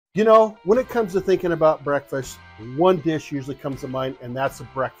You know, when it comes to thinking about breakfast, one dish usually comes to mind, and that's a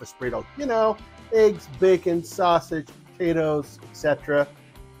breakfast burrito. You know, eggs, bacon, sausage, potatoes, etc.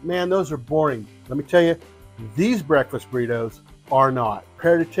 Man, those are boring. Let me tell you, these breakfast burritos are not.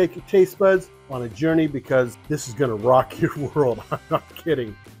 Prepare to take your taste buds on a journey because this is going to rock your world. I'm not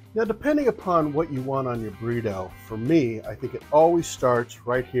kidding. Now, depending upon what you want on your burrito, for me, I think it always starts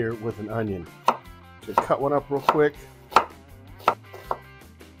right here with an onion. So cut one up real quick.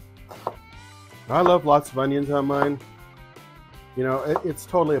 I love lots of onions on mine. You know, it's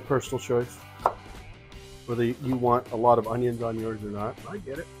totally a personal choice whether you want a lot of onions on yours or not. I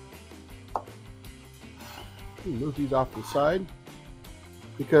get it. Move these off to the side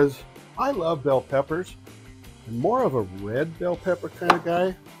because I love bell peppers. I'm more of a red bell pepper kind of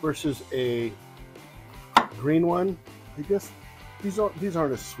guy versus a green one. I guess these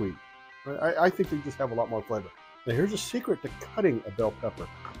aren't as sweet. I think they just have a lot more flavor. Now here's a secret to cutting a bell pepper.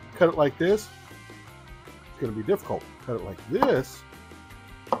 Cut it like this. It's going to be difficult. Cut it like this.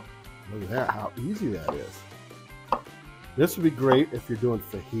 Look at that, how easy that is. This would be great if you're doing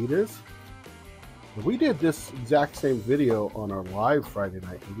fajitas. We did this exact same video on our live Friday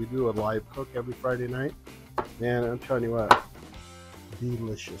night. We do a live cook every Friday night. Man, I'm telling you what,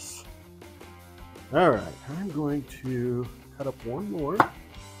 delicious. All right, I'm going to cut up one more.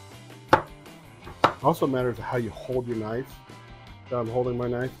 Also matters how you hold your knife. So I'm holding my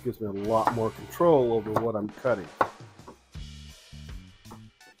knife, it gives me a lot more control over what I'm cutting.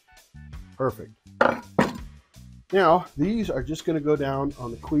 Perfect. Now, these are just going to go down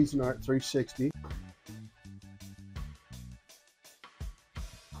on the Cuisinart 360.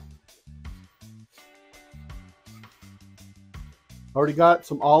 Already got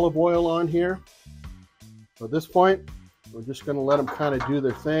some olive oil on here. So at this point, we're just going to let them kind of do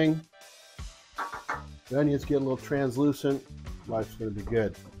their thing. The onions get a little translucent. Life's going to be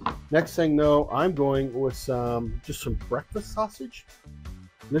good. Next thing though, I'm going with just some breakfast sausage.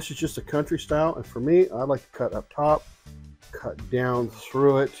 And this is just a country style, and for me, I like to cut up top, cut down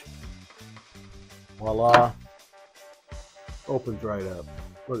through it. Voila. Opens right up.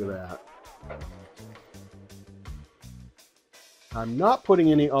 Look at that. I'm not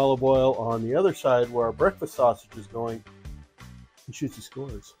putting any olive oil on the other side where our breakfast sausage is going. He shoots, he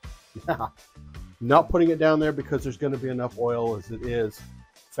scores. Yeah. Not putting it down there because there's going to be enough oil as it is.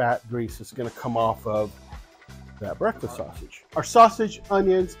 Fat, grease is going to come off of that breakfast sausage. Our sausage,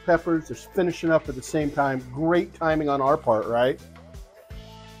 onions, peppers, they're finishing up at the same time. Great timing on our part, right?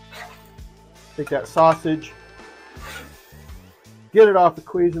 Take that sausage, get it off the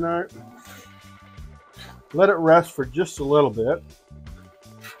Cuisinart, let it rest for just a little bit.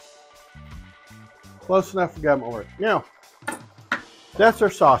 Close enough for government work. Now, that's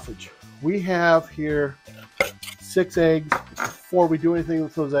our sausage. We have here 6 eggs. Before we do anything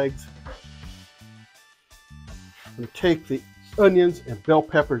with those eggs, I'm going to take the onions and bell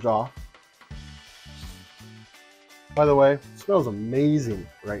peppers off. By the way, it smells amazing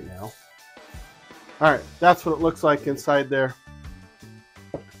right now. All right, that's what it looks like inside there.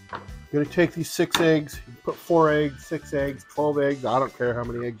 I'm going to take these 6 eggs, you put 4 eggs, 6 eggs, 12 eggs. I don't care how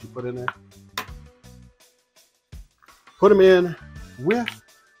many eggs you put in there. Put them in with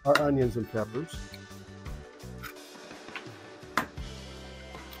our onions and peppers.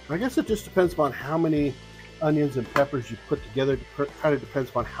 I guess it just depends upon how many onions and peppers you put together. It kind of depends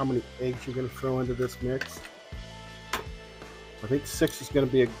upon how many eggs you're going to throw into this mix. I think 6 is going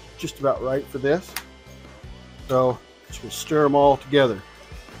to be just about right for this. So just going to stir them all together.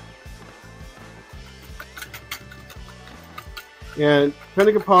 And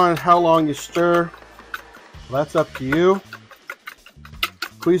depending upon how long you stir, well, that's up to you.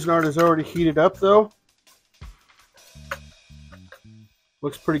 Cuisinart is already heated up though.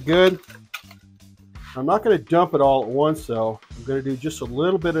 Looks pretty good. I'm not going to dump it all at once though. I'm going to do just a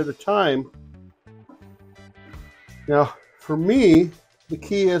little bit at a time. Now, for me, the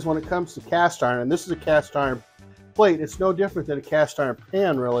key is when it comes to cast iron, and this is a cast iron plate, it's no different than a cast iron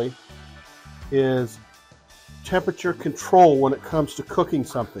pan really, is temperature control when it comes to cooking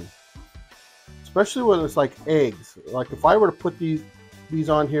something. Especially when it's like eggs. Like if I were to put these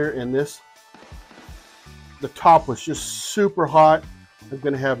on here and the top was just super hot, I'm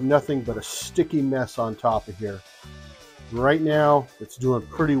going to have nothing but a sticky mess on top of here. Right now, it's doing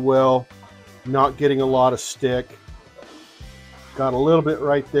pretty well. Not getting a lot of stick. Got a little bit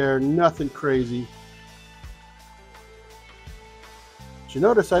right there, nothing crazy. But you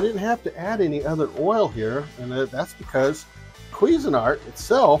notice I didn't have to add any other oil here, and that's because Cuisinart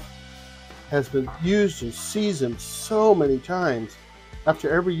itself has been used and seasoned so many times.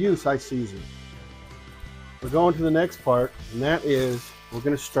 After every use, I season. We're going to the next part, and that is we're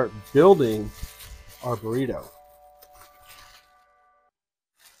going to start building our burrito.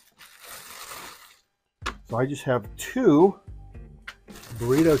 So I just have 2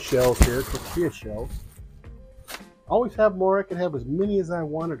 burrito shells here, tortilla shells. Always have more. I can have as many as I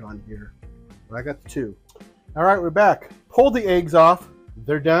wanted on here, but I got the 2. All right, we're back. Pulled the eggs off.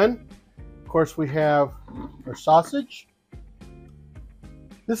 They're done. Of course, we have our sausage.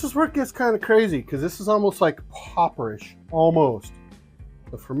 This is where it gets kind of crazy because this is almost like popperish, almost.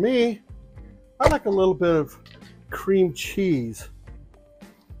 But for me, I like a little bit of cream cheese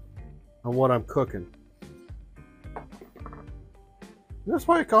on what I'm cooking. This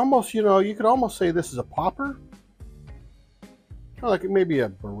way, almost, you know, you could almost say this is a popper. Kind of like it may be a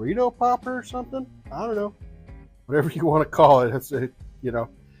burrito popper or something. I don't know. Whatever you want to call it. It's, you know,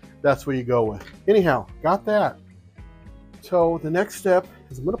 that's what you go with. Anyhow, got that. So the next step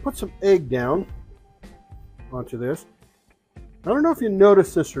is I'm going to put some egg down onto this. I don't know if you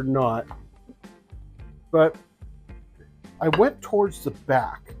noticed this or not, but I went towards the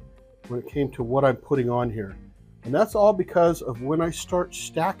back when it came to what I'm putting on here. And that's all because of when I start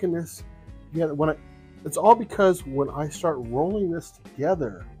stacking this together. It's all because when I start rolling this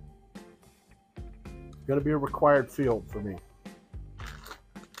together, it's going to be a required field for me.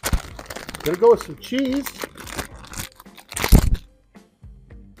 I'm going to go with some cheese.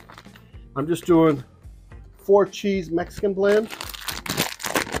 I'm just doing 4 cheese Mexican blend.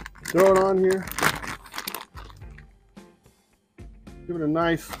 Throw it on here. Give it a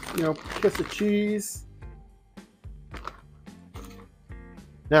nice, you know, kiss of cheese.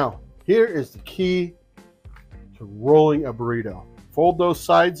 Now, here is the key to rolling a burrito. Fold those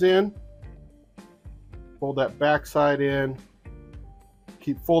sides in. Fold that back side in.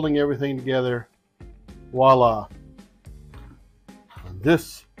 Keep folding everything together. Voila. And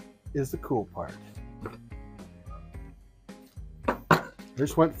this is the cool part. I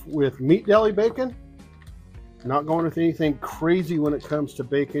just went with meat deli bacon. Not going with anything crazy when it comes to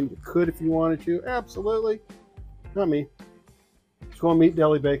bacon. You could if you wanted to. Absolutely. Not me. Just going meat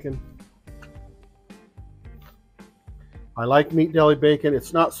deli bacon. I like meat deli bacon.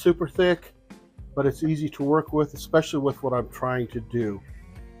 It's not super thick, but it's easy to work with, especially with what I'm trying to do.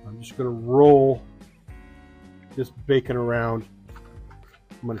 I'm just going to roll this bacon around.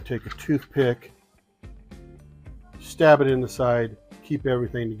 I'm going to take a toothpick, stab it in the side, keep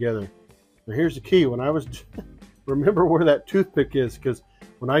everything together. Now here's the key. When I was, remember where that toothpick is, because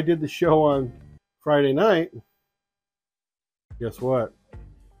when I did the show on Friday night, guess what?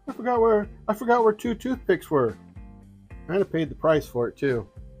 I forgot where 2 toothpicks were. I kind of paid the price for it too.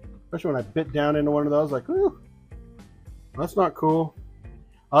 Especially when I bit down into one of those, like, ooh, that's not cool.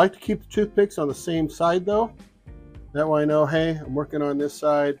 I like to keep the toothpicks on the same side though. That way I know, hey, I'm working on this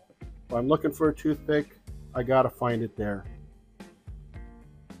side. If I'm looking for a toothpick, I gotta find it there.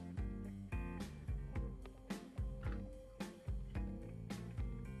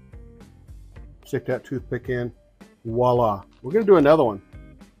 Stick that toothpick in. Voila. We're gonna do another one.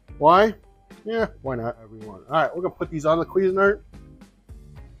 Why? Yeah, why not? Everyone. All right, we're gonna put these on the Cuisinart.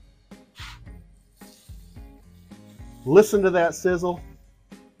 Listen to that sizzle.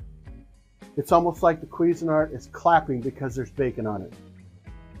 It's almost like the Cuisinart is clapping because there's bacon on it.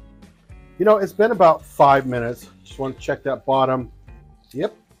 You know, it's been about 5 minutes. Just want to check that bottom.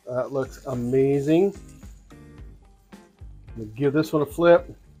 Yep, that looks amazing. We'll give this one a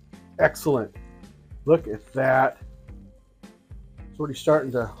flip. Excellent. Look at that. It's already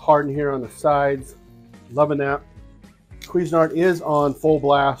starting to harden here on the sides. Loving that. Cuisinart is on full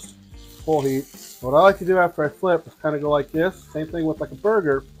blast, full heat. What I like to do after I flip is kind of go like this. Same thing with like a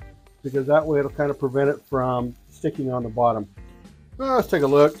burger, because that way it'll kind of prevent it from sticking on the bottom. Well, let's take a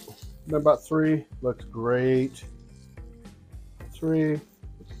look. About 3. Looks great. 3.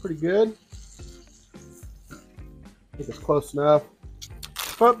 Looks pretty good. I think it's close enough.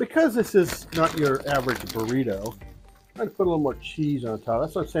 But because this is not your average burrito, I'm going to put a little more cheese on top.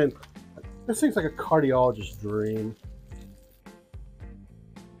 That's what I'm saying. This thing's like a cardiologist's dream.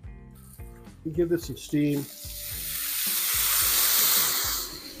 Give this some steam.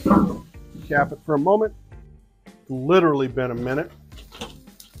 Cap it for a moment. It's literally been a minute.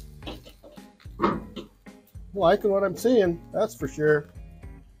 Liking what I'm seeing, that's for sure.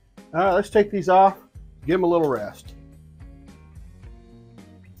 All right, let's take these off. Give them a little rest.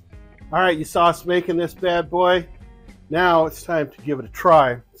 All right, you saw us making this bad boy. Now it's time to give it a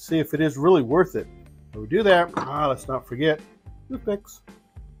try. See if it is really worth it. When we do that, let's not forget toothpicks.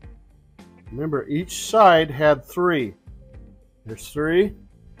 Remember, each side had 3. There's 3.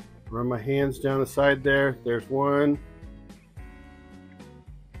 Run my hands down the side there. There's 1.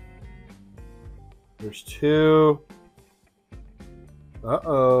 There's 2.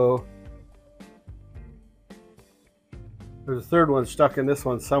 Uh-oh. There's a third one stuck in this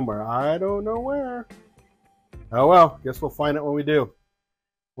one somewhere. I don't know where. Oh well, guess we'll find it when we do. I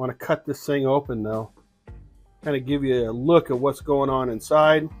want to cut this thing open though. Kind of give you a look at what's going on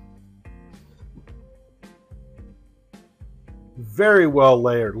inside. Very well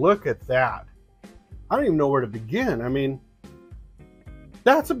layered. Look at that. I don't even know where to begin. I mean,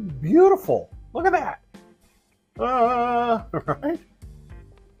 that's beautiful. Look at that. Right?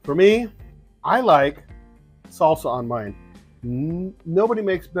 For me, I like salsa on mine. Nobody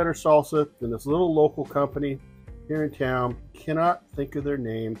makes better salsa than this little local company here in town. Cannot think of their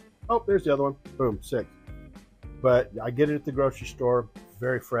name. Oh, there's the other one. Boom, 6. But I get it at the grocery store.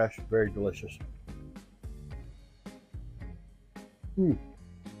 Very fresh, very delicious.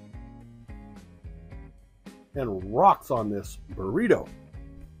 And rocks on this burrito.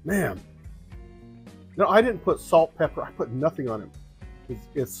 Man. No, I didn't put salt, pepper. I put nothing on it.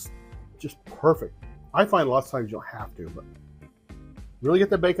 It's just perfect. I find lots of times you don't have to, but really get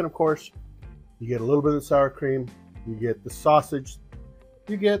the bacon, of course. You get a little bit of the sour cream. You get the sausage.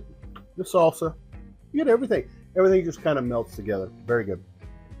 You get the salsa. You get everything. Everything just kind of melts together. Very good.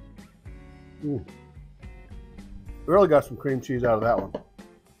 Really got some cream cheese out of that one.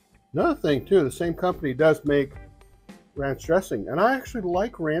 Another thing too, the same company does make ranch dressing, and I actually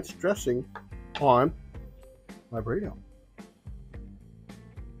like ranch dressing on my burrito.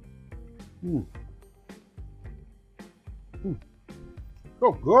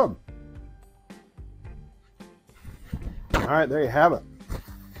 So good. All right, there you have it.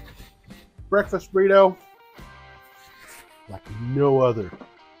 Breakfast burrito like no other.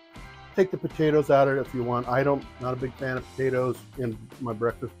 Take the potatoes out of it if you want. Not a big fan of potatoes in my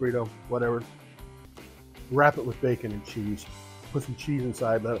breakfast burrito, whatever. Wrap it with bacon and cheese. Put some cheese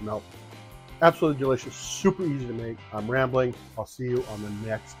inside, let it melt. Absolutely delicious, super easy to make. I'm rambling. I'll see you on the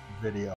next video.